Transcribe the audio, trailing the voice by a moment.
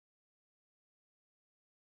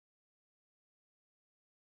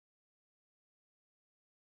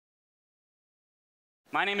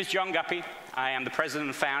My name is John Guppy. I am the president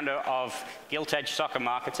and founder of Gilt Edge Soccer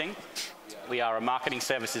Marketing. We are a marketing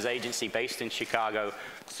services agency based in Chicago,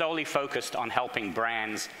 solely focused on helping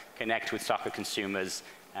brands connect with soccer consumers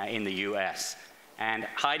in the US. And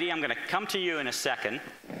Heidi, I'm going to come to you in a second,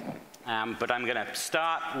 but I'm going to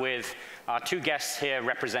start with our two guests here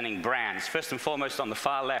representing brands. First and foremost, on the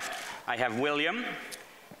far left, I have William.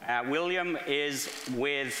 William is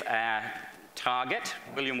with Target.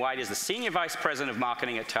 William White is the Senior Vice President of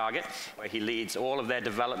Marketing at Target, where he leads all of their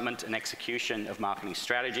development and execution of marketing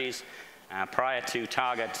strategies. Prior to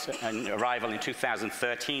Target's arrival in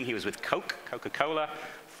 2013, he was with Coca-Cola,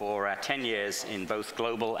 for 10 years in both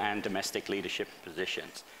global and domestic leadership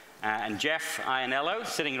positions. And Jeff Iannello,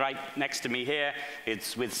 sitting right next to me here,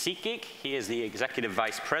 is with SeatGeek. He is the Executive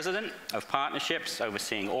Vice President of Partnerships,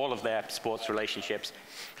 overseeing all of their sports relationships,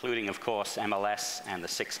 including, of course, MLS and the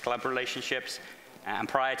Six Club relationships. And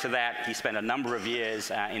prior to that, he spent a number of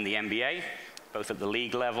years in the NBA, both at the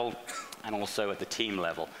league level and also at the team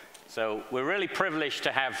level. So we're really privileged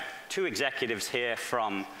to have two executives here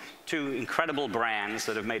from two incredible brands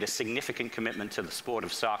that have made a significant commitment to the sport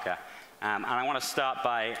of soccer. And I want to start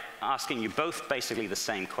by asking you both basically the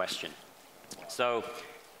same question. So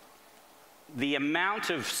the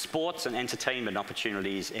amount of sports and entertainment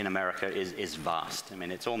opportunities in America is vast. I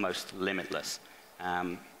mean, it's almost limitless.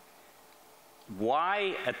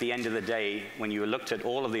 Why, at the end of the day, when you looked at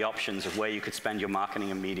all of the options of where you could spend your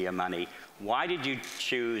marketing and media money, why did you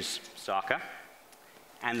choose soccer?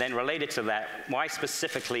 And then related to that, why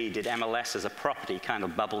specifically did MLS as a property kind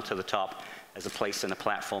of bubble to the top as a place and a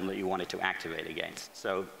platform that you wanted to activate against?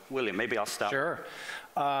 So, William, maybe I'll start. Sure.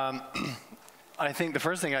 I think the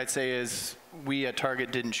first thing I'd say is we at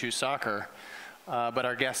Target didn't choose soccer, but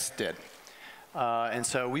our guests did. And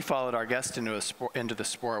so we followed our guests into the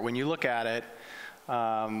sport. When you look at it,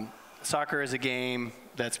 soccer is a game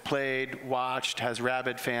that's played, watched, has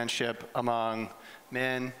rabid fanship among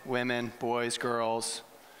men, women, boys, girls,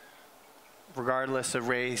 regardless of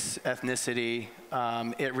race, ethnicity.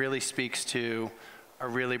 It really speaks to a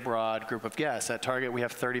really broad group of guests. At Target, we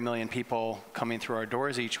have 30 million people coming through our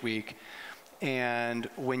doors each week. And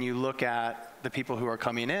when you look at the people who are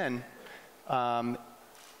coming in,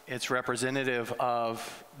 it's representative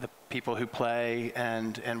of the people who play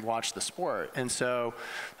and watch the sport. And so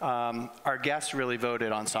our guests really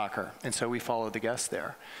voted on soccer. And so we followed the guests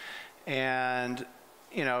there. And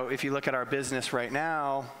you know, if you look at our business right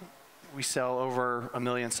now, we sell over 1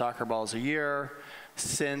 million soccer balls a year.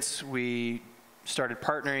 Since we started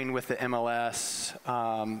partnering with the MLS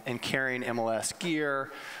and carrying MLS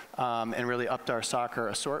gear and really upped our soccer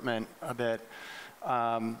assortment a bit,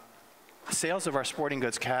 sales of our sporting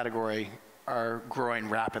goods category are growing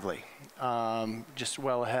rapidly, just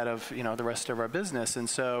well ahead of the rest of our business. And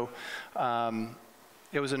so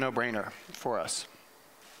it was a no-brainer for us.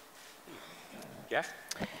 Jeff?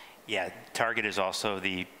 Yeah, Target is also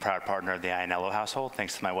the proud partner of the Iannello household,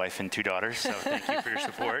 thanks to my wife and 2 daughters, so thank you for your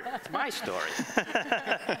support. It's my story.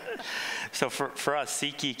 So for us,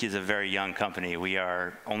 SeatGeek is a very young company. We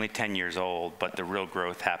are only 10 years old, but the real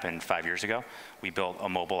growth happened 5 years ago. We built a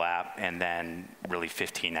mobile app and then really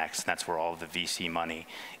 15x. That's where all of the VC money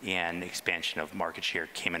and expansion of market share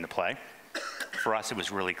came into play. For us, it was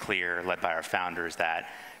really clear, led by our founders,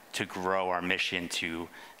 that to grow our mission to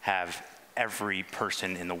have every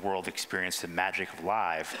person in the world experience the magic of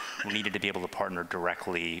live, we needed to be able to partner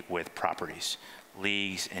directly with properties,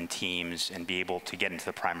 leagues and teams, and be able to get into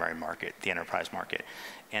the primary market, the enterprise market.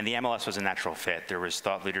 And the MLS was a natural fit. There was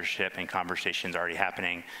thought leadership and conversations already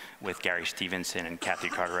happening with Gary Stevenson and Kathy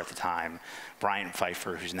Carter at the time. Brian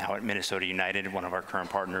Pfeiffer, who's now at Minnesota United, one of our current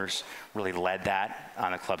partners, really led that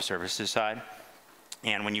on the club services side.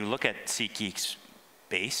 And when you look at SeatGeek's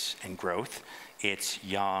base and growth, it's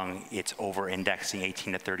young, it's over-indexing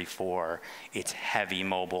 18 to 34, it's heavy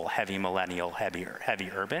mobile, heavy millennial, heavy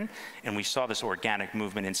urban. And we saw this organic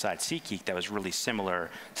movement inside SeatGeek that was really similar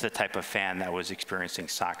to the type of fan that was experiencing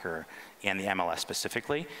soccer and the MLS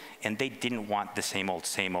specifically. And they didn't want the same old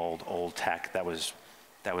tech that was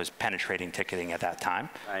penetrating ticketing at that time.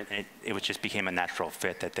 Right. And it just became a natural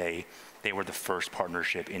fit that they were the first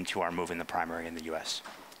partnership into our move in the primary in the US.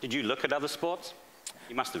 Did you look at other sports?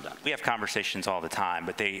 You must have done. We have conversations all the time,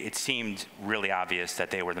 but it seemed really obvious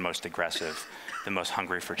that they were the most aggressive, the most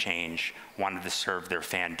hungry for change, wanted to serve their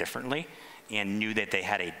fan differently, and knew that they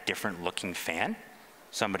had a different looking fan,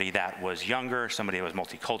 somebody that was younger, somebody that was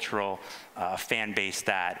multicultural, a fan base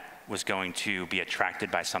that was going to be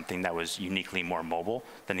attracted by something that was uniquely more mobile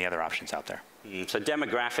than the other options out there. So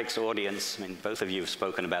demographics, audience, I mean, both of you have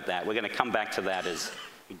spoken about that. We're going to come back to that as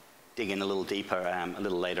we dig in a little deeper a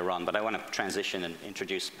little later on. But I want to transition and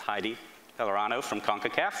introduce Heidi Pellerano from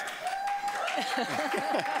CONCACAF.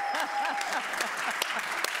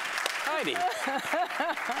 Heidi.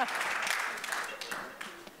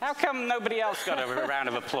 How come nobody else got a round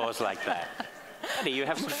of applause like that? Heidi, you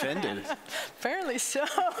have some offended. Apparently so.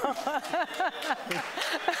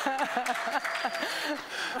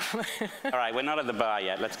 All right, we're not at the bar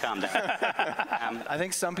yet. Let's calm down. I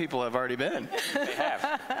think some people have already been. They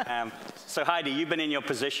have. So Heidi, you've been in your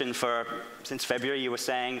position since February, you were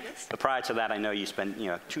saying. Yes. But prior to that, I know you spent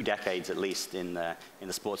 2 decades at least in the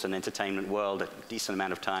sports and entertainment world, a decent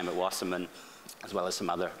amount of time at Wasserman, as well as some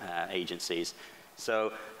other agencies.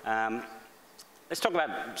 So let's talk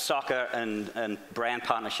about soccer and brand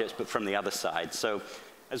partnerships, but from the other side. So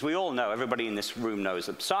as we all know, everybody in this room knows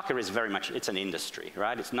that soccer is very much, it's an industry,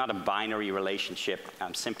 right? It's not a binary relationship,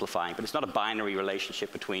 I'm simplifying, but it's not a binary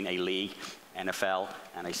relationship between a league, NFL,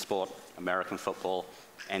 and a sport, American football,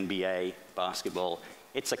 NBA, basketball.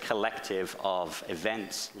 It's a collective of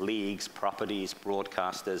events, leagues, properties,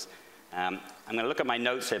 broadcasters. I'm going to look at my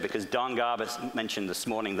notes here because Don Garber mentioned this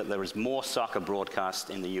morning that there is more soccer broadcast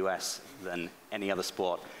in the US than any other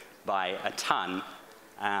sport by a ton,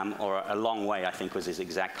 or a long way, I think was his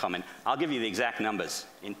exact comment. I'll give you the exact numbers.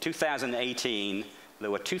 In 2018,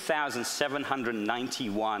 there were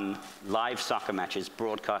 2,791 live soccer matches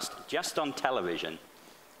broadcast just on television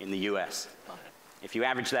in the US. If you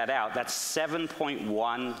average that out, that's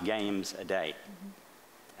 7.1 games a day.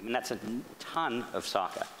 I mean, that's a ton of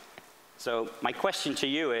soccer. So my question to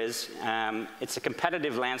you is, it's a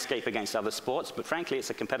competitive landscape against other sports, but frankly,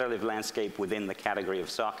 it's a competitive landscape within the category of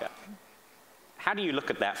soccer. How do you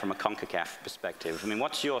look at that from a CONCACAF perspective? I mean,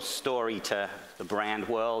 what's your story to the brand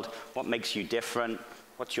world? What makes you different?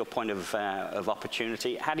 What's your point of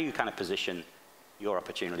opportunity? How do you kind of position your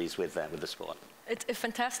opportunities with the sport? It's a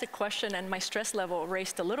fantastic question, and my stress level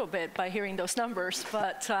raised a little bit by hearing those numbers.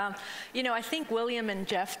 But, I think William and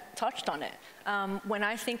Jeff touched on it. When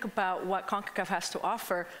I think about what CONCACAF has to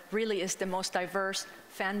offer, really is the most diverse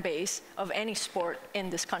fan base of any sport in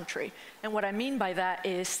this country. And what I mean by that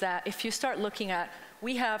is that if you start looking at,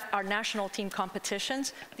 we have our national team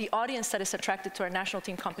competitions. The audience that is attracted to our national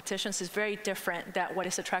team competitions is very different than what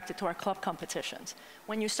is attracted to our club competitions.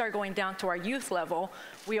 When you start going down to our youth level,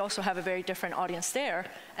 we also have a very different audience there.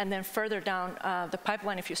 And then further down the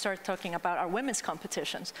pipeline, if you start talking about our women's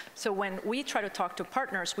competitions. So when we try to talk to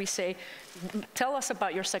partners, we say, tell us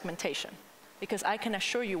about your segmentation. Because I can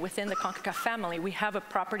assure you within the CONCACAF family, we have a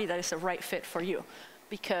property that is a right fit for you.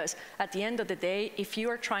 Because at the end of the day, if you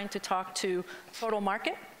are trying to talk to total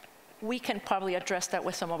market, we can probably address that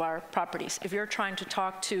with some of our properties. If you're trying to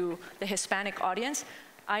talk to the Hispanic audience,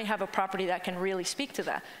 I have a property that can really speak to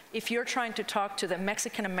that. If you're trying to talk to the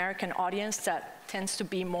Mexican-American audience that tends to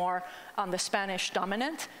be more on the Spanish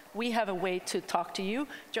dominant, we have a way to talk to you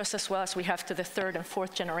just as well as we have to the 3rd and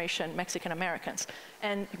 4th generation Mexican-Americans.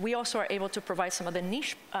 And we also are able to provide some of the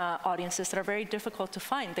niche audiences that are very difficult to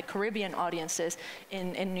find, the Caribbean audiences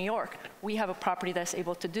in New York. We have a property that's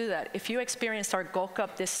able to do that. If you experienced our Gold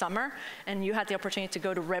Cup this summer and you had the opportunity to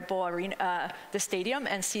go to Red Bull Arena, the stadium,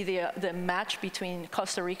 and see the match between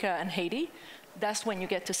Costa Rica and Haiti, that's when you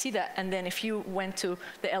get to see that. And then if you went to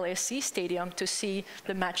the LAFC stadium to see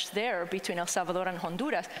the match there between El Salvador and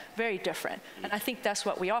Honduras, very different. And I think that's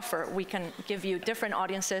what we offer. We can give you different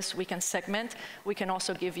audiences, we can segment, we can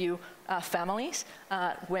also give you families,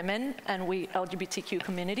 women, and LGBTQ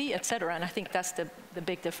community, et cetera. And I think that's the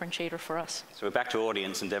big differentiator for us. So we're back to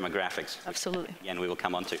audience and demographics. Absolutely. Again, we will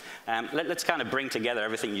come on to. Let's kind of bring together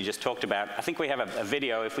everything you just talked about. I think we have a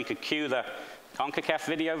video. If we could cue the CONCACAF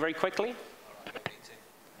video very quickly.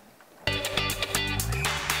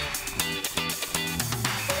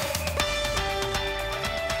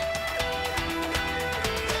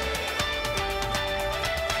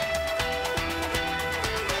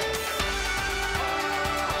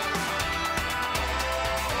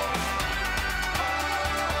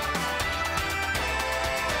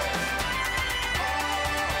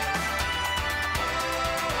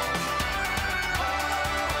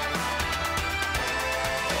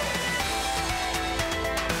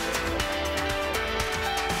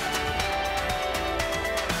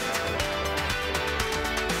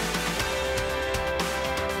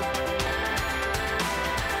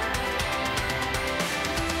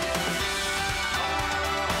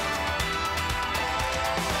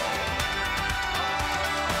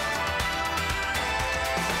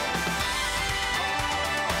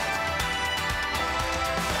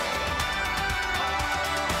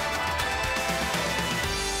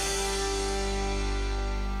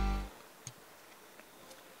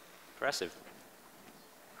 Impressive.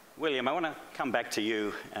 William, I want to come back to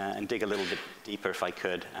you and dig a little bit deeper if I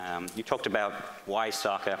could. You talked about why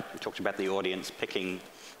soccer, you talked about the audience picking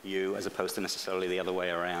you as opposed to necessarily the other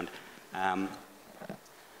way around.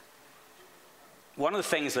 One of the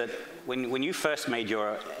things that, when you first made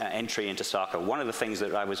your entry into soccer, one of the things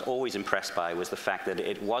that I was always impressed by was the fact that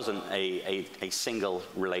it wasn't a single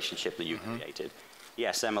relationship that you created.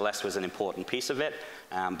 Yes, MLS was an important piece of it,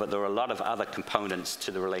 but there were a lot of other components to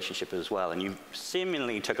the relationship as well. And you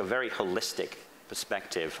seemingly took a very holistic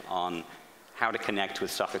perspective on how to connect with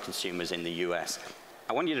soccer consumers in the US.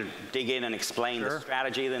 I want you to dig in and explain the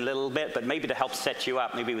strategy in a little bit, but maybe to help set you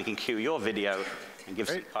up, maybe we can cue your video and give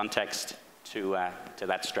some context to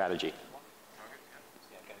that strategy.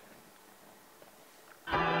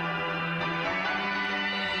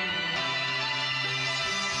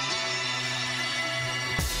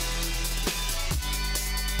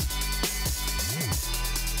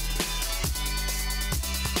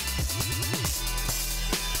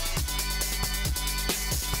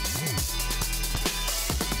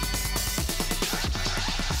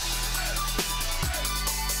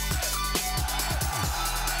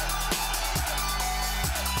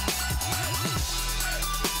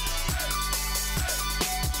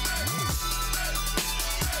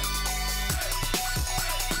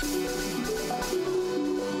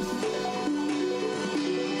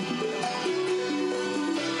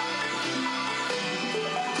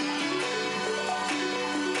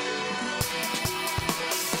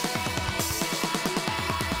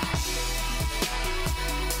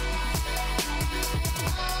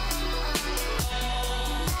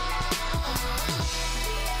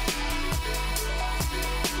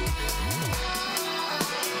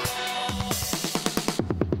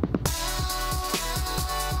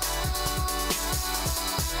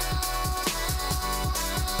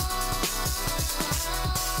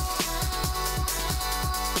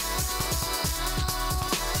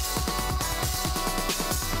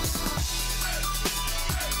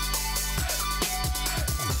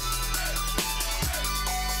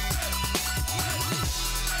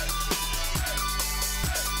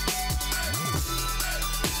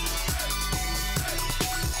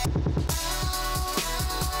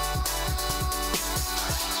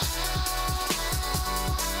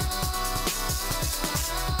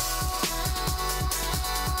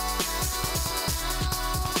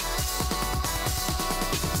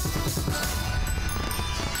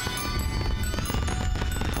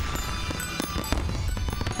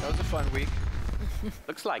 Fun week.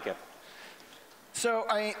 Looks like it. So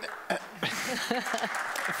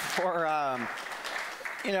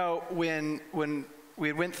you know, when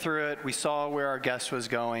we went through it, we saw where our guest was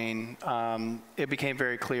going. It became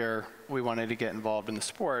very clear we wanted to get involved in the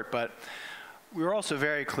sport, but we were also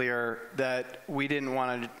very clear that we didn't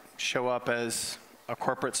want to show up as a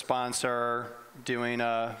corporate sponsor doing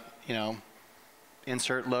a, you know,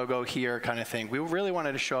 insert logo here kind of thing. We really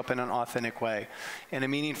wanted to show up in an authentic way, in a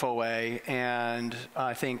meaningful way, and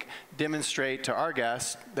I think demonstrate to our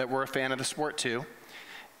guests that we're a fan of the sport too,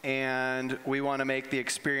 and we want to make the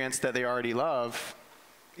experience that they already love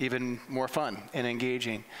even more fun and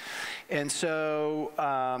engaging. And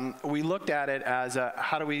so we looked at it as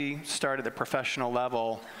how do we start at the professional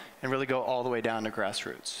level and really go all the way down to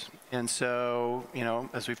grassroots. And so, you know,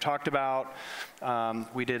 as we've talked about,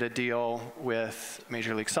 we did a deal with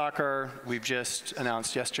Major League Soccer. We've just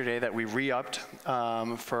announced yesterday that we re-upped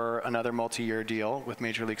for another multi-year deal with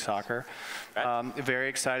Major League Soccer. Very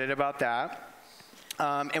excited about that.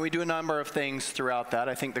 And we do a number of things throughout that.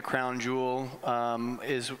 I think the crown jewel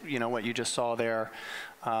is, you know, what you just saw there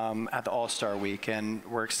at the All-Star Week. And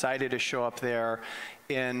we're excited to show up there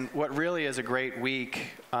in what really is a great week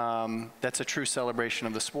that's a true celebration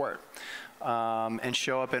of the sport. And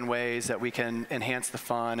show up in ways that we can enhance the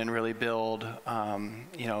fun and really build,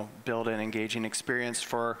 you know, build an engaging experience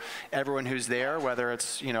for everyone who's there, whether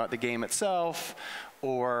it's, you know, at the game itself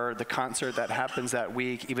or the concert that happens that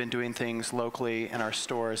week, even doing things locally in our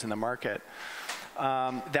stores in the market.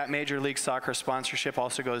 That Major League Soccer sponsorship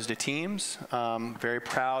also goes to teams. Very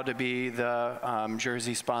proud to be the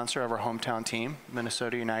jersey sponsor of our hometown team,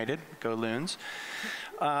 Minnesota United. Go Loons.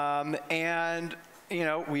 And you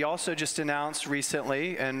know, we also just announced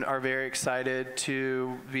recently and are very excited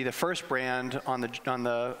to be the first brand on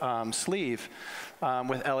the sleeve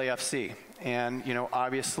with LAFC. And you know,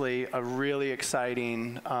 obviously a really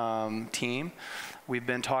exciting team. We've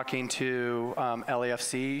been talking to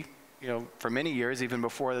LAFC, you know, for many years, even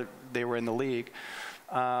before they were in the league.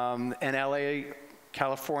 And LA,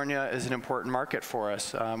 California is an important market for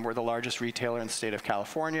us. We're the largest retailer in the state of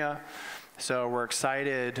California. So we're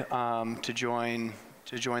excited to join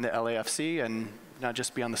to join the LAFC and not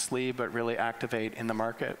just be on the sleeve, but really activate in the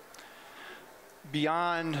market.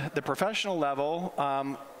 Beyond the professional level,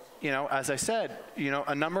 as I said,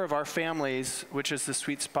 a number of our families, which is the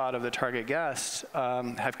sweet spot of the target guest,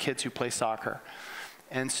 have kids who play soccer.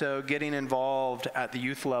 And so getting involved at the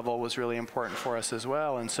youth level was really important for us as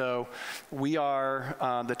well. And so we are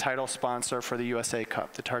the title sponsor for the USA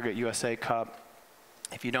Cup, the Target USA Cup.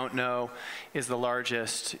 If you don't know, is the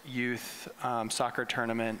largest youth soccer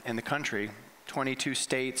tournament in the country. 22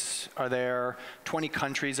 states are there, 20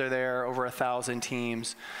 countries are there, over 1,000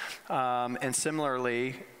 teams. And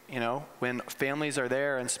similarly, when families are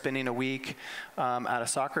there and spending a week at a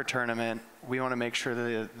soccer tournament, we want to make sure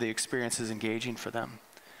that the experience is engaging for them.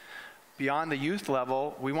 Beyond the youth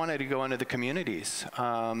level, we wanted to go into the communities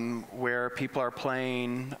where people are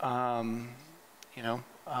playing,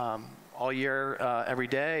 all year, every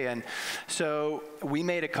day. And so we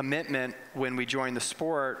made a commitment when we joined the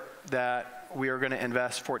sport that we are going to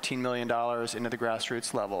invest $14 million into the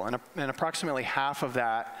grassroots level. And approximately half of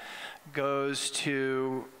that goes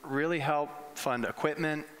to really help fund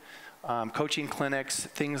equipment, coaching clinics,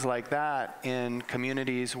 things like that in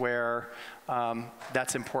communities where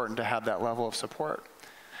that's important to have that level of support.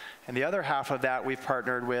 And the other half of that, we've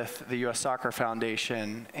partnered with the U.S. Soccer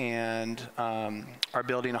Foundation and are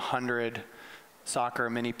building 100 soccer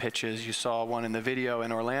mini pitches. You saw one in the video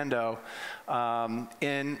in Orlando,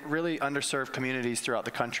 in really underserved communities throughout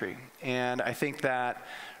the country. And I think that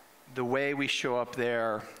the way we show up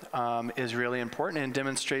there is really important and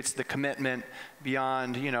demonstrates the commitment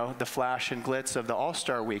beyond, the flash and glitz of the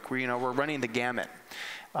All-Star Week. We're running the gamut.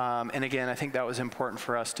 And again, I think that was important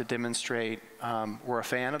for us to demonstrate we're a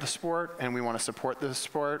fan of the sport and we want to support the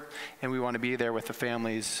sport and we want to be there with the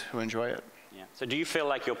families who enjoy it. Yeah. So do you feel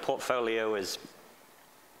like your portfolio is,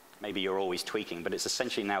 maybe you're always tweaking, but it's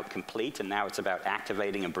essentially now complete and now it's about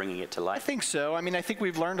activating and bringing it to life? I think so. I think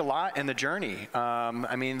we've learned a lot in the journey.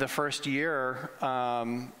 The first year,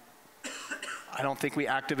 I don't think we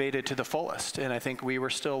activated to the fullest, and I think we were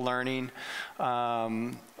still learning.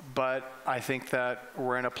 But I think that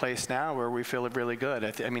we're in a place now where we feel really good. I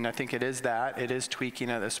think it is that. It is tweaking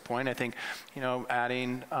at this point. I think,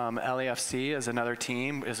 adding LAFC as another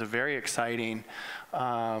team is a very exciting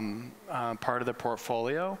part of the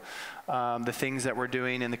portfolio. The things that we're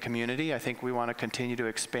doing in the community, I think we want to continue to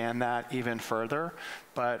expand that even further.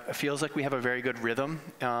 But it feels like we have a very good rhythm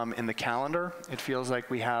in the calendar. It feels like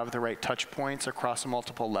we have the right touch points across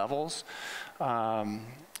multiple levels.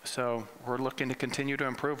 So we're looking to continue to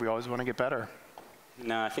improve. We always want to get better.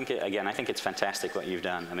 No, I think it's fantastic what you've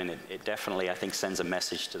done. It definitely, I think, sends a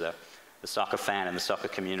message to the soccer fan and the soccer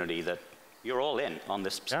community that you're all in on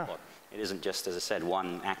this sport. Yeah. It isn't just, as I said,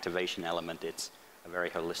 one activation element. It's a very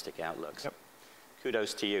holistic outlook. So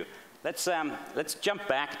kudos to you. Let's jump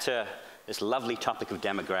back to this lovely topic of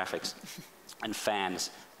demographics and fans.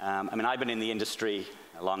 I've been in the industry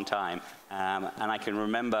a long time, and I can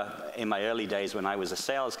remember in my early days when I was a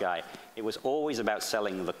sales guy, it was always about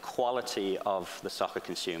selling the quality of the soccer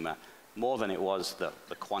consumer more than it was the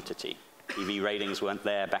quantity. TV ratings weren't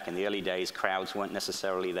there back in the early days, crowds weren't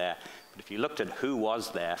necessarily there. But if you looked at who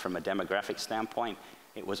was there from a demographic standpoint,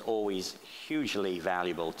 it was always hugely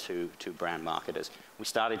valuable to brand marketers. We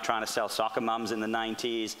started trying to sell soccer mums in the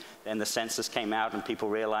 90s, then the census came out and people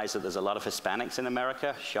realized that there's a lot of Hispanics in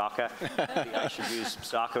America, shocker. I should use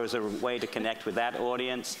soccer as a way to connect with that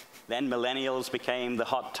audience. Then millennials became the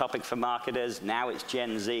hot topic for marketers, now it's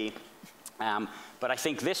Gen Z. But I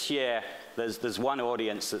think this year, there's one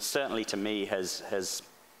audience that certainly to me has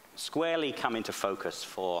squarely come into focus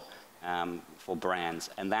for brands,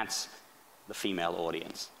 and that's the female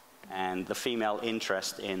audience and the female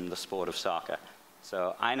interest in the sport of soccer.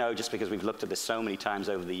 So I know, just because we've looked at this so many times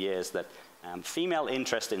over the years, that female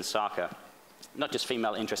interest in soccer, not just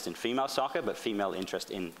female interest in female soccer, but female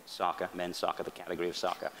interest in soccer, men's soccer, the category of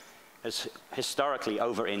soccer, has historically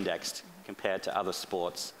over-indexed compared to other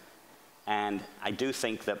sports. And I do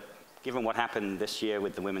think that given what happened this year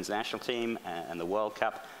with the women's national team and the World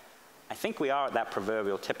Cup, I think we are at that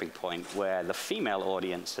proverbial tipping point where the female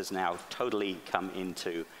audience has now totally come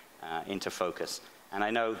into focus. And I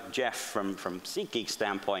know, Jeff, from SeatGeek's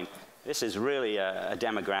standpoint, this is really a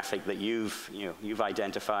demographic that you've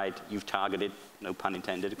identified, you've targeted, no pun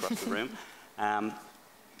intended, across the room.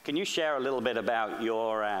 Can you share a little bit about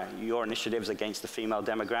your initiatives against the female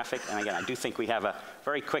demographic? And again, I do think we have a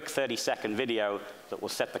very quick 30-second video that will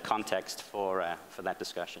set the context for that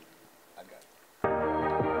discussion.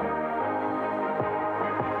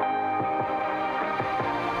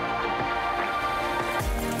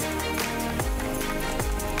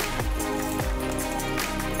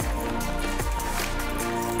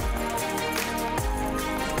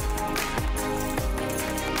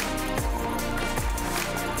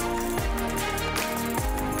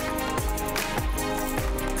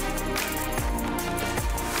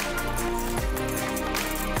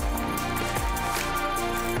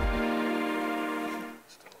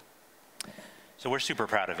 So we're super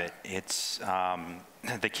proud of it. It's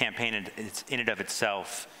the campaign. It's in and of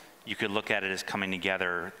itself. You could look at it as coming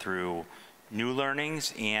together through new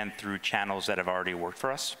learnings and through channels that have already worked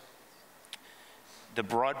for us. The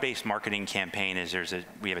broad-based marketing campaign is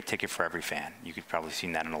we have a ticket for every fan. You could probably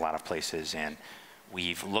seen that in a lot of places, and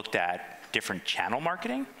we've looked at different channel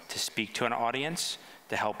marketing to speak to an audience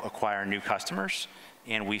to help acquire new customers.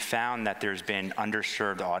 And we found that there's been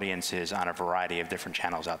underserved audiences on a variety of different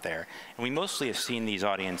channels out there. And we mostly have seen these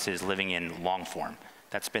audiences living in long form.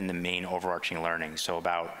 That's been the main overarching learning. So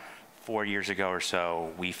about 4 years ago or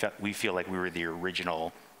so, we feel like we were the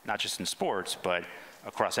original, not just in sports, but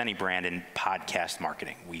across any brand in podcast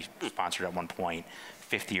marketing. We sponsored at one point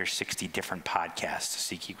 50 or 60 different podcasts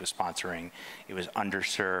SeatGeek was sponsoring. It was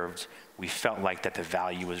underserved. We felt like that the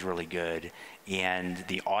value was really good, and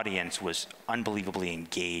the audience was unbelievably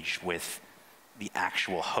engaged with the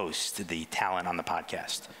actual host, the talent on the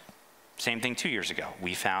podcast. Same thing 2 years ago.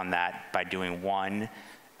 We found that by doing one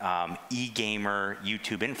e-gamer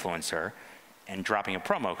YouTube influencer and dropping a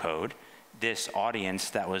promo code, this audience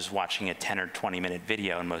that was watching a 10 or 20-minute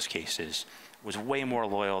video in most cases was way more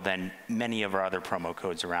loyal than many of our other promo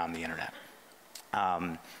codes around the internet.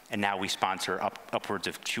 And now we sponsor upwards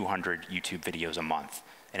of 200 YouTube videos a month.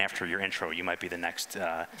 And after your intro, you might be the next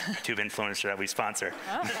YouTube influencer that we sponsor.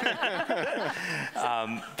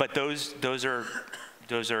 But those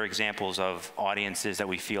are examples of audiences that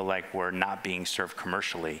we feel like we're not being served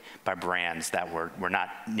commercially by brands that were not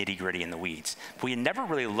nitty-gritty in the weeds. But we never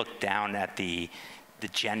really looked down at the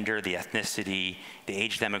gender, the ethnicity, the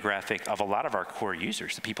age demographic of a lot of our core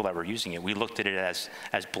users, the people that were using it. We looked at it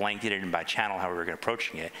as blanketed and by channel how we were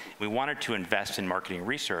approaching it. We wanted to invest in marketing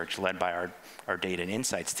research led by our data and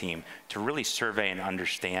insights team to really survey and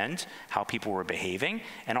understand how people were behaving,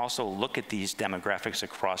 and also look at these demographics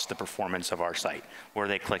across the performance of our site. Where are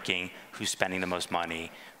they clicking? Who's spending the most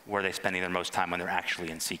money? Where are they spending their most time when they're actually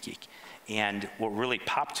in SeatGeek? And what really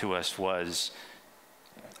popped to us was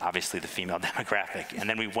obviously the female demographic. And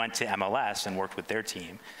then we went to MLS and worked with their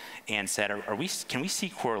team and said, can we see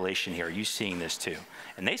correlation here? Are you seeing this too?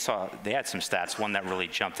 And they had some stats. One that really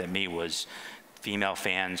jumped at me was female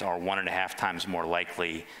fans are 1.5 times more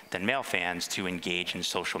likely than male fans to engage in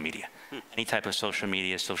social media. Any type of social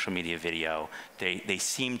media video, they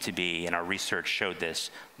seem to be, and our research showed this,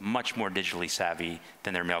 much more digitally savvy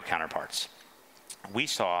than their male counterparts. We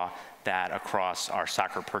saw that across our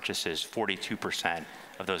soccer purchases, 42%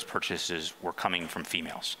 of those purchases were coming from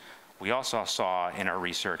females. We also saw in our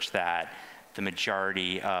research that the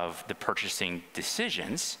majority of the purchasing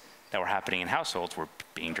decisions that were happening in households were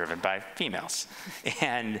being driven by females.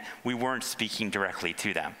 And we weren't speaking directly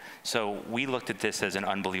to them. So we looked at this as an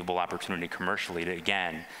unbelievable opportunity commercially to,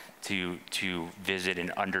 again, to visit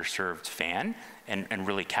an underserved fan and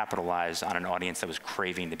really capitalize on an audience that was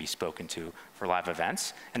craving to be spoken to for live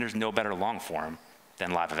events. And there's no better long form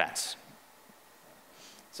than live events.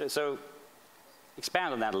 So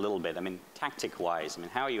expand on that a little bit. I mean, tactic-wise,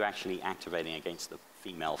 how are you actually activating against the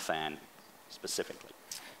female fan specifically?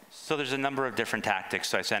 So there's a number of different tactics.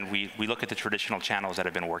 So I said we look at the traditional channels that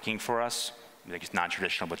have been working for us. I think it's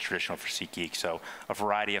non-traditional, but traditional for SeatGeek. So a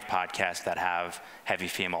variety of podcasts that have heavy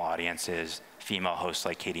female audiences, female hosts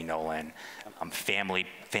like Katie Nolan, family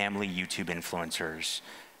YouTube influencers,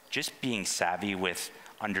 just being savvy with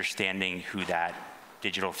understanding who that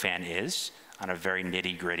digital fan is on a very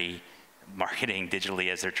nitty-gritty marketing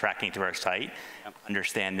digitally as they're tracking through our site,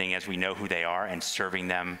 understanding as we know who they are and serving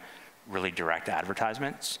them really direct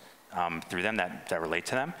advertisements through them that relate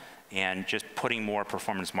to them, and just putting more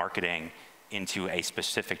performance marketing into a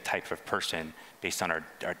specific type of person based on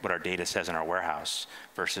what our data says in our warehouse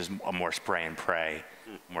versus a more spray and pray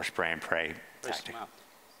tactic. Wow.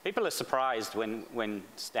 People are surprised when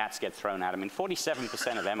stats get thrown out.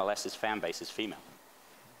 47% of MLS's fan base is female.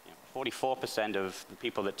 44% of the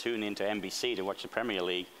people that tune into NBC to watch the Premier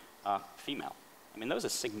League are female. Those are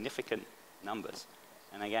significant numbers.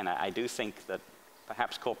 And again, I do think that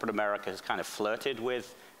perhaps corporate America has kind of flirted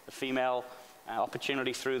with the female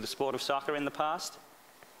opportunity through the sport of soccer in the past.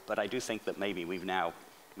 But I do think that maybe we've now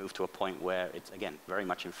moved to a point where it's, again, very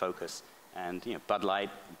much in focus. And Bud Light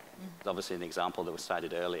is obviously an example that was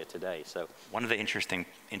cited earlier today. So one of the interesting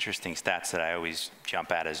stats that I always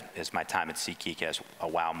jump at as my time at SeatGeek as a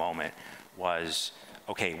wow moment was,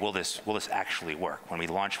 okay, will this actually work? When we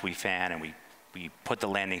launched WeFan and we put the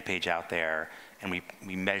landing page out there and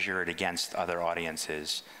we measure it against other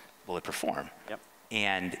audiences, will it perform? Yep.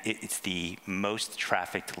 And it's the most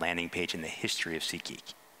trafficked landing page in the history of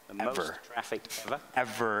SeatGeek. The most trafficked ever?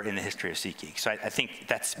 Ever in the history of SeatGeek. So I think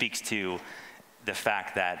that speaks to the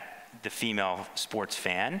fact that the female sports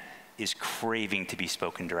fan is craving to be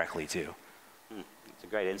spoken directly to. That's a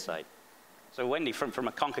great insight. So Wendy, from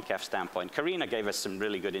a CONCACAF standpoint, Karina gave us some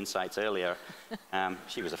really good insights earlier.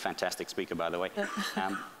 She was a fantastic speaker, by the way,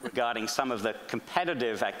 regarding some of the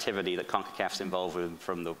competitive activity that CONCACAF's involved with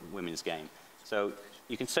from the women's game. So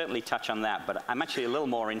you can certainly touch on that, but I'm actually a little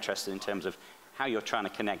more interested in terms of how you're trying to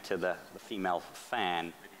connect to the female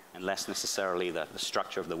fan and less necessarily the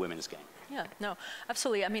structure of the women's game. Yeah, no,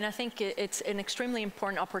 absolutely. I mean, I think it's an extremely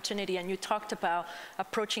important opportunity, and you talked about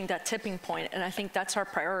approaching that tipping point, and I think that's our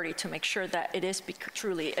priority, to make sure that it is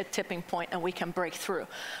truly a tipping point and we can break through.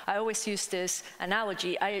 I always use this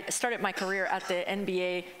analogy. I started my career at the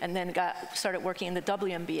NBA and then started working in the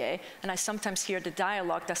WNBA, and I sometimes hear the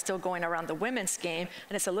dialogue that's still going around the women's game,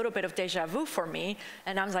 and it's a little bit of deja vu for me,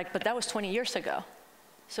 and I was like, but that was 20 years ago.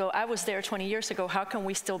 So I was there 20 years ago. How can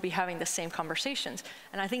we still be having the same conversations?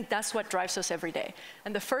 And I think that's what drives us every day.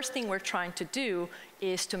 And the first thing we're trying to do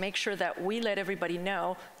is to make sure that we let everybody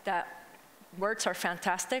know that words are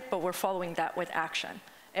fantastic, but we're following that with action.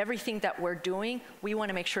 Everything that we're doing, we want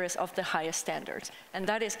to make sure is of the highest standards. And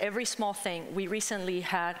that is every small thing. We recently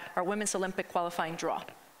had our Women's Olympic qualifying draw.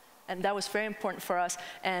 And that was very important for us.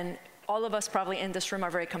 And all of us probably in this room are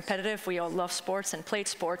very competitive. We all love sports and played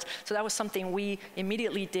sports. So that was something we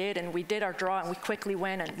immediately did, and we did our draw, and we quickly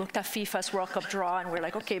went and looked at FIFA's World Cup draw, and we're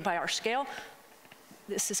like, okay, by our scale,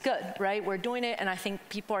 this is good, right? We're doing it, and I think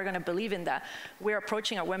people are going to believe in that. We're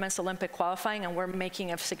approaching our Women's Olympic qualifying, and we're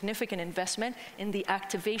making a significant investment in the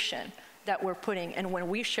activation that we're putting. And when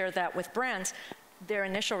we share that with brands, their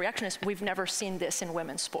initial reaction is, we've never seen this in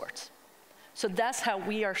women's sports. So that's how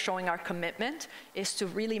we are showing our commitment, is to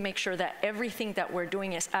really make sure that everything that we're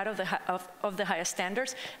doing is out of the highest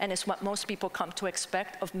standards, and is what most people come to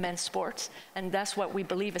expect of men's sports. And that's what we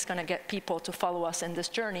believe is going to get people to follow us in this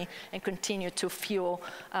journey and continue to fuel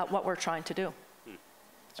what we're trying to do.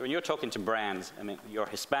 So when you're talking to brands, I mean, your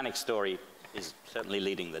Hispanic story is certainly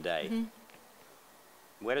leading the day.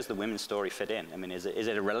 Where does the women's story fit in? I mean, is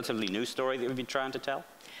it a relatively new story that we've been trying to tell?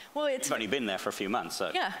 Well, it's only been there for a few months,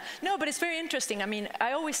 so. Yeah, no, but it's very interesting. I mean,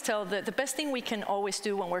 I always tell that the best thing we can always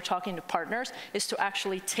do when we're talking to partners is to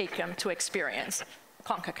actually take them to experience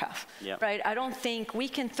CONCACAF, right? I don't think we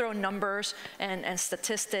can throw numbers and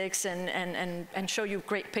statistics and show you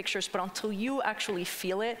great pictures, but until you actually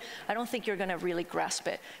feel it, I don't think you're going to really grasp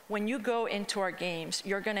it. When you go into our games,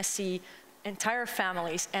 you're going to see entire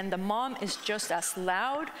families, and the mom is just as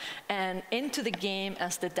loud and into the game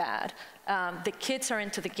as the dad. The kids are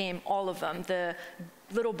into the game, all of them, the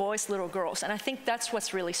little boys, little girls, and I think that's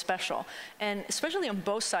what's really special, and especially on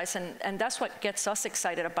both sides, and that's what gets us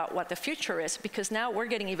excited about what the future is, because now we're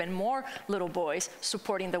getting even more little boys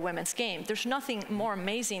supporting the women's game. There's nothing more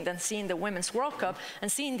amazing than seeing the Women's World Cup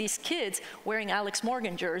and seeing these kids wearing Alex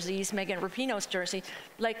Morgan jerseys, Megan Rapinoe's jersey,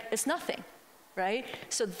 like it's nothing. Right?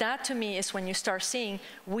 So that to me is when you start seeing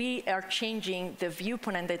we are changing the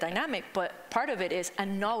viewpoint and the dynamic, but part of it is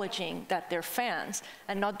acknowledging that they're fans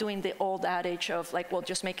and not doing the old adage of like, we'll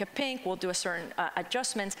just make it pink, we'll do a certain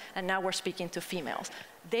adjustments, and now we're speaking to females.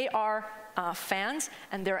 They are fans,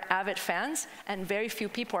 and they're avid fans, and very few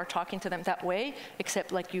people are talking to them that way,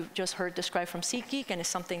 except like you just heard described from SeatGeek, and it's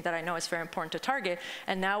something that I know is very important to target.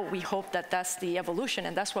 And now we hope that that's the evolution,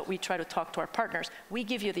 and that's what we try to talk to our partners. We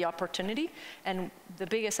give you the opportunity, and the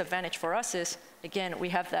biggest advantage for us is, again, we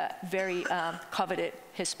have that very coveted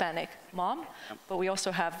Hispanic mom, but we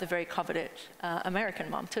also have the very coveted American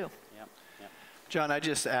mom too. John, I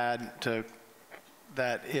just add to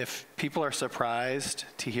that if people are surprised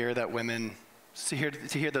to hear that women, to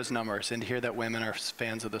hear those numbers and to hear that women are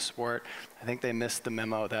fans of the sport, I think they missed the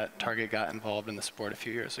memo that Target got involved in the sport a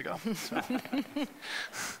few years ago. So.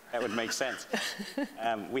 That would make sense.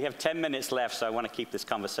 We have 10 minutes left, so I want to keep this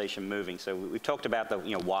conversation moving. So we've talked about the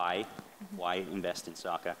why invest in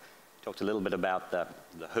soccer. We talked a little bit about the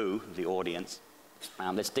who, the audience.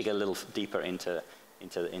 Let's dig a little deeper into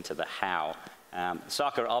the how.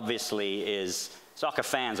 Soccer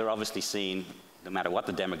fans are obviously seen, no matter what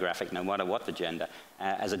the demographic, no matter what the gender,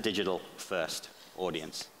 as a digital-first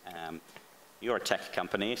audience. You're a tech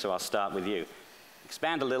company, so I'll start with you.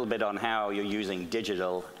 Expand a little bit on how you're using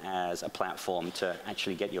digital as a platform to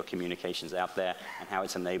actually get your communications out there and how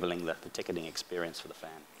it's enabling the ticketing experience for the fan.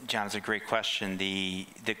 John, it's a great question. The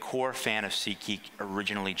core fan of SeatGeek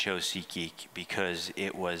originally chose SeatGeek because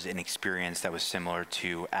it was an experience that was similar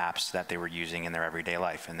to apps that they were using in their everyday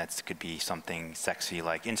life. And that could be something sexy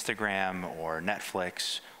like Instagram or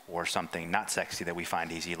Netflix, or something not sexy that we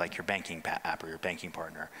find easy like your banking app or your banking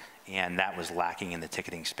partner. And that was lacking in the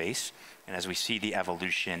ticketing space. And as we see the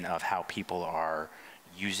evolution of how people are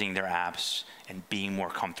using their apps and being more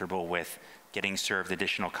comfortable with getting served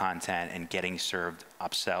additional content, and getting served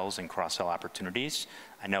upsells and cross-sell opportunities.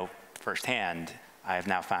 I know firsthand, I have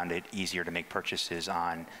now found it easier to make purchases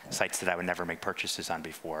on sites that I would never make purchases on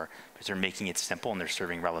before, because they're making it simple and they're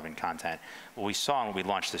serving relevant content. What we saw when we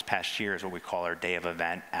launched this past year is what we call our Day of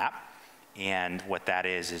Event app. And what that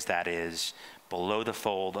is that is below the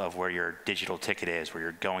fold of where your digital ticket is, where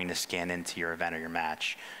you're going to scan into your event or your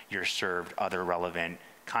match, you're served other relevant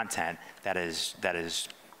content that is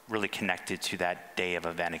really connected to that day of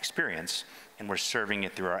event experience. And we're serving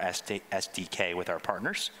it through our SDK with our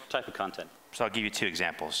partners. What type of content? So I'll give you two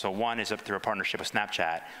examples. So one is up through a partnership with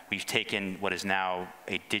Snapchat. We've taken what is now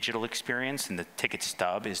a digital experience, and the ticket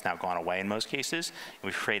stub is now gone away in most cases.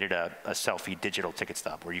 We've created a selfie digital ticket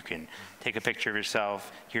stub where you can take a picture of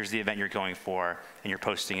yourself, here's the event you're going for, and you're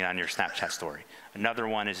posting it on your Snapchat story. Another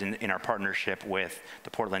one is in our partnership with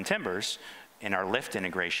the Portland Timbers. In our Lyft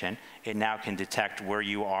integration, it now can detect where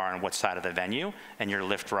you are on what side of the venue, and your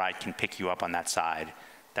Lyft ride can pick you up on that side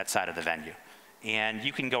of the venue. And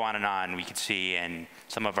you can go on and on. We could see, and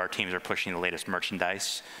some of our teams are pushing the latest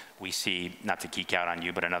merchandise. We see, not to geek out on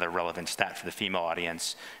you, but another relevant stat for the female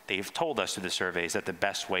audience, they've told us through the surveys that the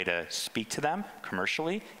best way to speak to them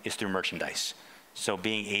commercially is through merchandise. So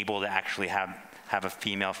being able to actually have a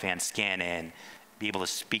female fan scan in, be able to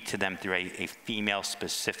speak to them through a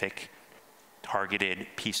female-specific targeted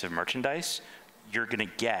piece of merchandise, you're going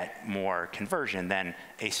to get more conversion than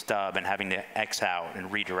a stub and having to X out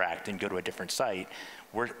and redirect and go to a different site.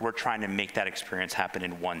 We're trying to make that experience happen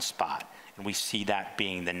in one spot. And we see that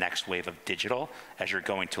being the next wave of digital as you're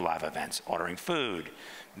going to live events, ordering food,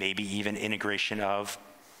 maybe even integration of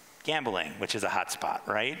gambling, which is a hot spot,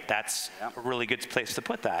 right? That's a really good place to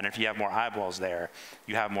put that. And if you have more eyeballs there,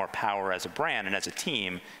 you have more power as a brand and as a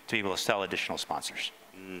team to be able to sell additional sponsors.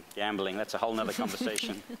 Gambling, that's a whole nother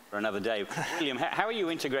conversation for another day. William, how are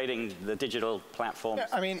you integrating the digital platforms?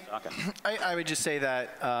 Yeah, I mean, I would just say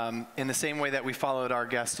that in the same way that we followed our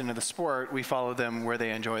guests into the sport, we follow them where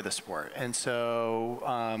they enjoy the sport. And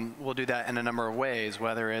so we'll do that in a number of ways,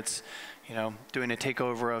 whether it's doing a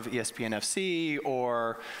takeover of ESPN FC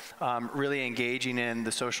or really engaging in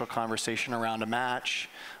the social conversation around a match,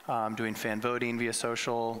 doing fan voting via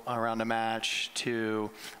social around a match, to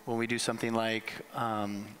when we do something like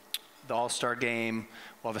the All-Star game,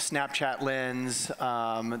 we'll have a Snapchat lens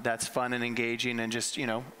that's fun and engaging, and just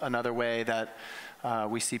another way that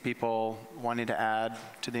we see people wanting to add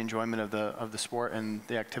to the enjoyment of the sport and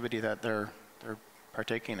the activity that they're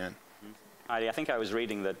partaking in. Heidi, I think I was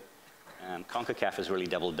reading that CONCACAF has really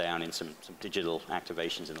doubled down in some digital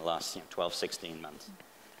activations in the last 12, 16 months.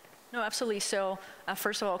 No, absolutely. So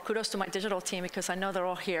first of all, kudos to my digital team, because I know they're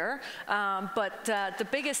all here. But the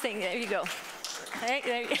biggest thing, there you go.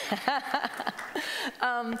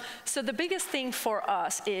 So the biggest thing for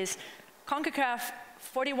us is CONCACAF,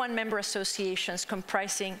 41 member associations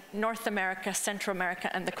comprising North America, Central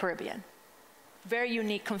America, and the Caribbean. Very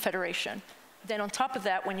unique confederation. Then on top of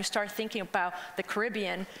that, when you start thinking about the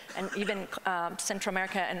Caribbean and even Central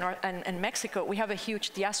America and Mexico, we have a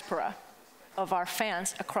huge diaspora of our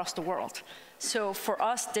fans across the world. So for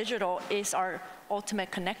us, digital is our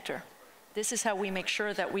ultimate connector. This is how we make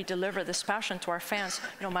sure that we deliver this passion to our fans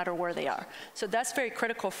no matter where they are. So that's very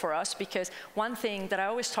critical for us, because one thing that I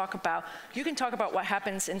always talk about, you can talk about what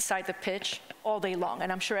happens inside the pitch all day long,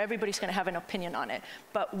 and I'm sure everybody's going to have an opinion on it.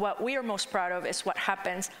 But what we are most proud of is what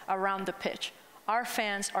happens around the pitch. Our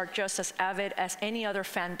fans are just as avid as any other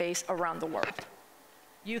fan base around the world.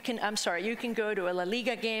 You can go to a La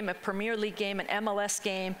Liga game, a Premier League game, an MLS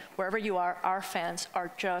game, wherever you are, our fans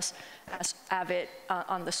are just as avid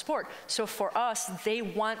on the sport. So for us, they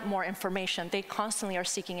want more information. They constantly are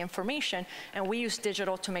seeking information, and we use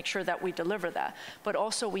digital to make sure that we deliver that. But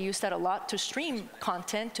also we use that a lot to stream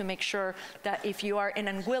content to make sure that if you are in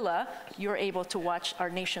Anguilla, you're able to watch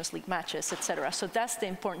our Nations League matches, etc. So that's the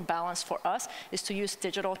important balance for us, is to use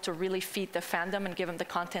digital to really feed the fandom and give them the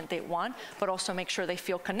content they want, but also make sure they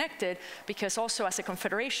feel connected, because also as a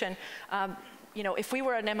confederation, if we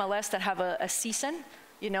were an MLS that have a season,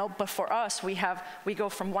 but for us, we go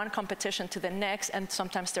from one competition to the next, and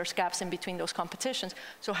sometimes there's gaps in between those competitions.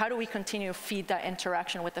 So how do we continue to feed that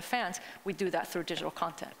interaction with the fans? We do that through digital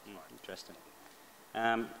content. Interesting.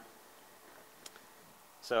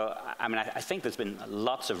 So, I think there's been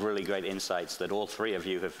lots of really great insights that all three of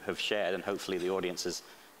you have shared, and hopefully the audience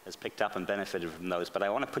has picked up and benefited from those. But I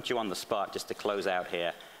want to put you on the spot just to close out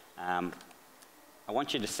here. I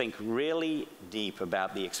want you to think really deep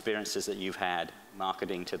about the experiences that you've had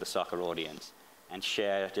marketing to the soccer audience, and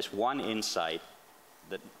share just one insight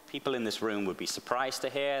that people in this room would be surprised to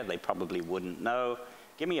hear, they probably wouldn't know,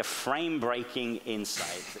 give me a frame-breaking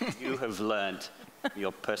insight that you have learned from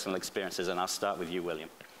your personal experiences, and I'll start with you, William.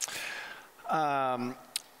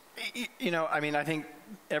 You know, I mean, I think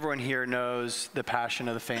everyone here knows the passion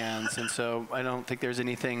of the fans, and so I don't think there's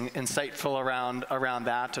anything insightful around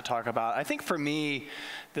that to talk about. I think for me,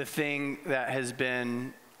 the thing that has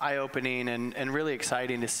been eye-opening and really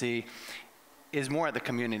exciting to see is more at the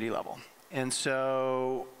community level. And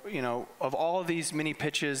so, you know, of all of these mini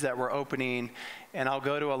pitches that we're opening, and I'll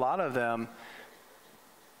go to a lot of them,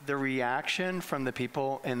 the reaction from the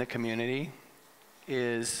people in the community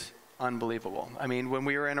is unbelievable. I mean, when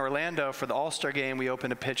we were in Orlando for the All-Star game, we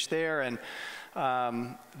opened a pitch there, and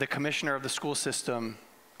the commissioner of the school system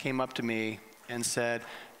came up to me and said,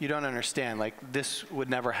 "You don't understand, like, this would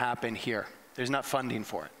never happen here. There's not funding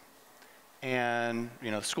for it. And, you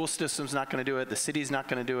know, the school system's not going to do it, the city's not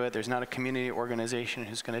going to do it, there's not a community organization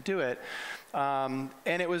who's going to do it." And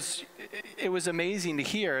it was amazing to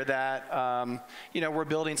hear that, you know, we're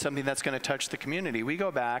building something that's going to touch the community. We go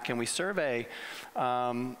back and we survey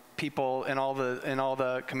people in all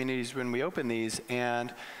the communities when we open these,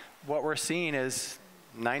 and what we're seeing is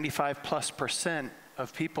 95+%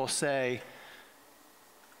 of people say,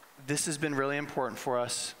 this has been really important for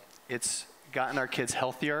us. It's gotten our kids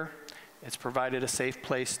healthier. It's provided a safe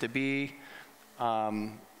place to be.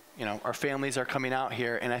 You know, our families are coming out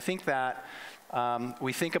here. And I think that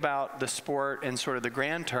we think about the sport in sort of the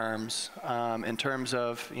grand terms, in terms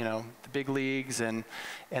of, you know, the big leagues and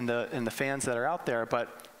the fans that are out there.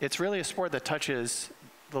 But it's really a sport that touches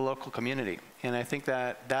the local community. And I think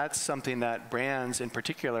that that's something that brands in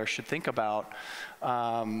particular should think about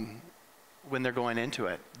when they're going into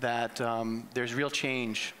it, that there's real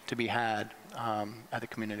change to be had at the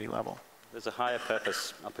community level. There's a higher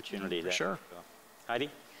purpose opportunity there. Sure. Heidi?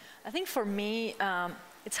 I think for me,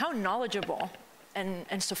 it's how knowledgeable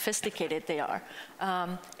and sophisticated they are.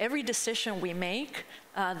 Every decision we make,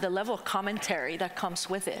 the level of commentary that comes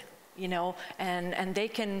with it, you know, and they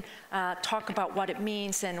can talk about what it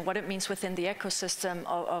means and what it means within the ecosystem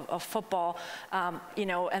of football, you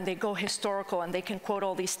know, and they go historical and they can quote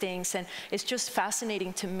all these things, and it's just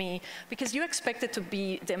fascinating to me because you expect it to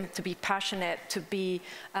be them to be passionate, to be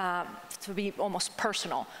almost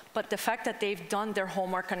personal, but the fact that they've done their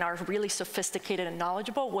homework and are really sophisticated and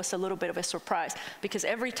knowledgeable was a little bit of a surprise, because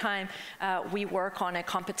every time we work on a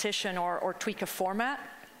competition or tweak a format,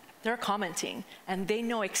 they're commenting, and they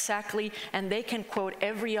know exactly, and they can quote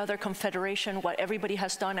every other confederation, what everybody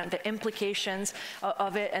has done, and the implications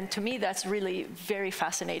of it, and to me, that's really very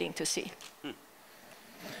fascinating to see.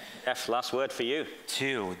 Jeff, last word for you.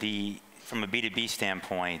 From a B2B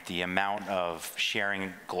standpoint, the amount of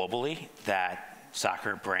sharing globally that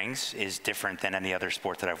soccer brings is different than any other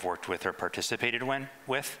sport that I've worked with or participated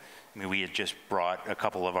with. I mean, we had just brought a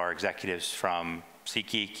couple of our executives from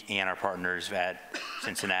SeatGeek and our partners at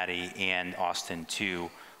Cincinnati and Austin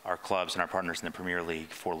to our clubs and our partners in the Premier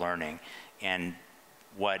League for learning. And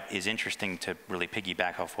what is interesting, to really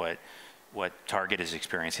piggyback off what Target is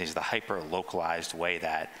experiencing, is the hyper-localized way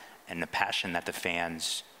that, and the passion that the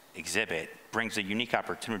fans exhibit brings a unique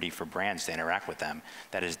opportunity for brands to interact with them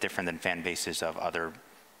that is different than fan bases of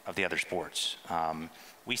the other sports.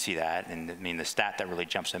 We see that, and I mean, the stat that really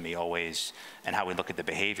jumps at me always, and how we look at the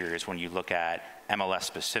behavior, is when you look at MLS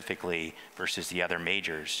specifically versus the other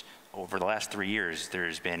majors. Over the last 3 years,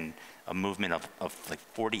 there's been a movement of like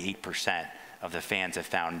 48% of the fans have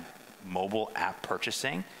found mobile app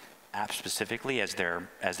purchasing, app specifically, as their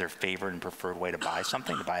favorite and preferred way to buy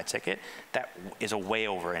something, to buy a ticket. That is a way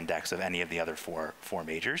over index of any of the other four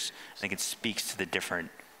majors. I think it speaks to the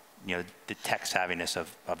different, you know, the tech savviness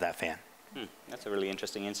of that fan. That's a really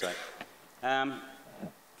interesting insight.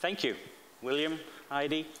 Thank you, William,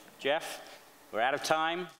 Heidi, Jeff. We're out of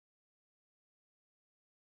time.